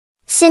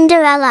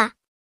Cinderella.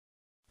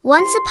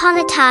 Once upon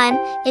a time,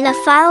 in a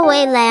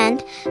faraway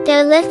land,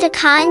 there lived a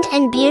kind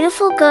and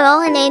beautiful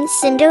girl named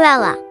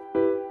Cinderella.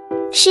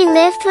 She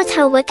lived with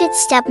her wicked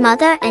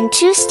stepmother and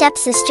two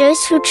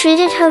stepsisters who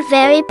treated her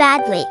very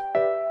badly.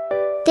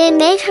 They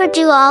made her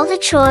do all the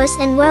chores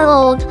and wear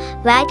old,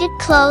 ragged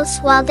clothes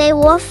while they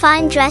wore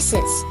fine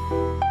dresses.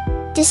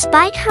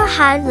 Despite her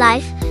hard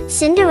life,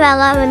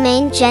 Cinderella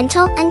remained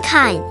gentle and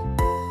kind.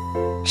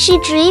 She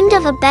dreamed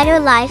of a better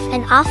life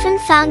and often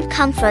found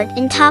comfort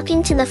in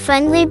talking to the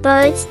friendly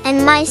birds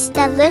and mice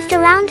that lived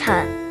around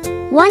her.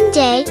 One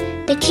day,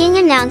 the king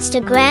announced a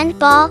grand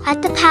ball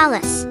at the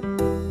palace.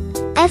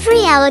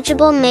 Every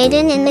eligible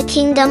maiden in the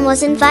kingdom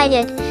was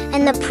invited,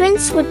 and the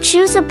prince would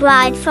choose a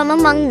bride from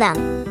among them.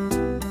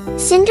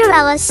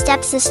 Cinderella's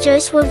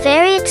stepsisters were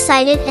very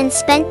excited and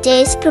spent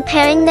days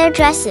preparing their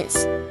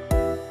dresses.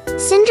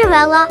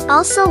 Cinderella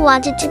also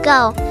wanted to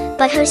go,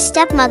 but her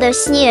stepmother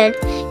sneered,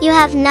 "You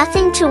have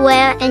nothing to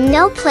wear and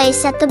no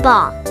place at the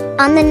ball."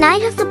 On the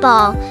night of the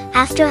ball,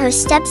 after her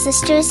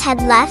stepsisters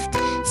had left,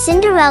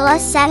 Cinderella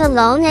sat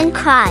alone and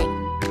cried.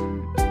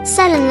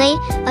 Suddenly,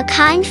 a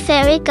kind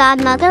fairy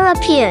godmother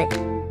appeared.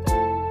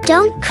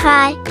 "Don't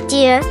cry,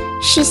 dear,"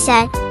 she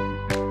said.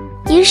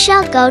 "You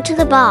shall go to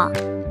the ball."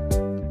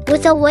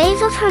 With a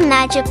wave of her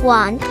magic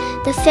wand,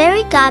 the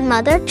fairy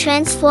godmother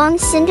transformed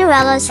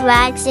Cinderella's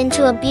rags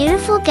into a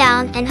beautiful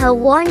gown and her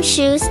worn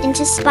shoes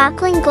into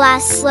sparkling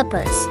glass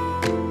slippers.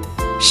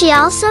 She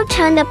also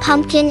turned a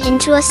pumpkin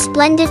into a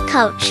splendid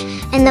coach,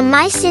 and the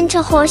mice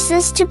into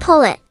horses to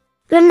pull it.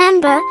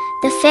 Remember,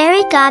 the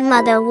fairy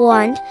godmother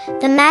warned,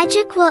 the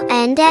magic will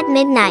end at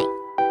midnight.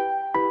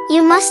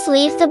 You must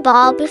leave the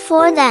ball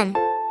before then.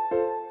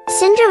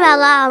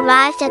 Cinderella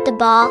arrived at the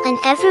ball and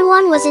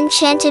everyone was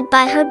enchanted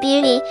by her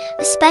beauty,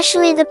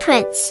 especially the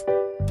prince.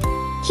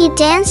 He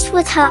danced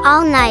with her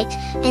all night,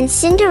 and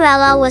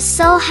Cinderella was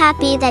so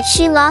happy that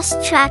she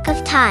lost track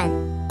of time.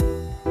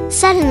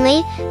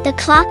 Suddenly, the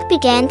clock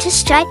began to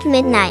strike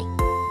midnight.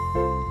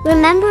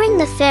 Remembering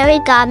the fairy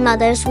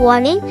godmother's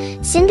warning,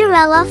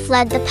 Cinderella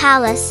fled the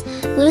palace,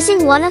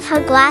 losing one of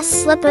her glass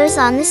slippers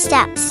on the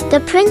steps.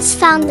 The prince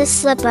found the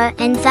slipper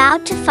and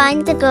vowed to find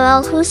the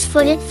girl whose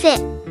foot it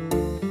fit.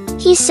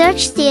 He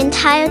searched the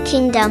entire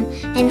kingdom,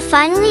 and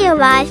finally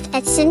arrived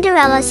at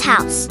Cinderella's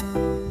house.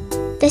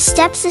 The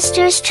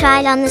stepsisters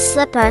tried on the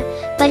slipper,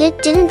 but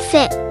it didn't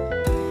fit.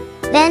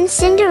 Then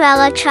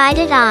Cinderella tried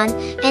it on,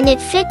 and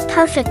it fit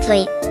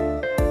perfectly.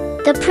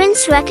 The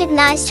prince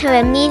recognized her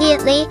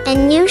immediately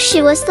and knew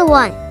she was the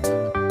one.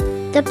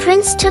 The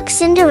prince took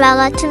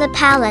Cinderella to the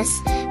palace,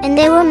 and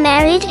they were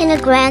married in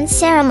a grand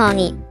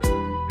ceremony.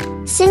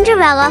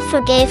 Cinderella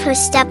forgave her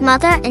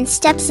stepmother and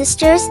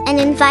stepsisters and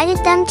invited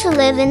them to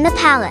live in the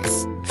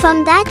palace.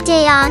 From that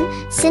day on,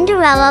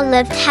 Cinderella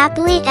lived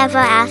happily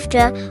ever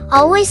after,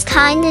 always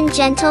kind and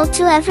gentle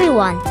to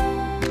everyone.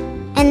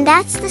 And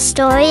that's the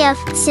story of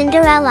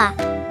Cinderella.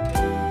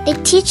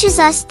 It teaches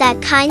us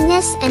that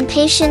kindness and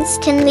patience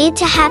can lead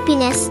to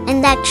happiness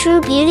and that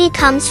true beauty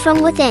comes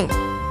from within.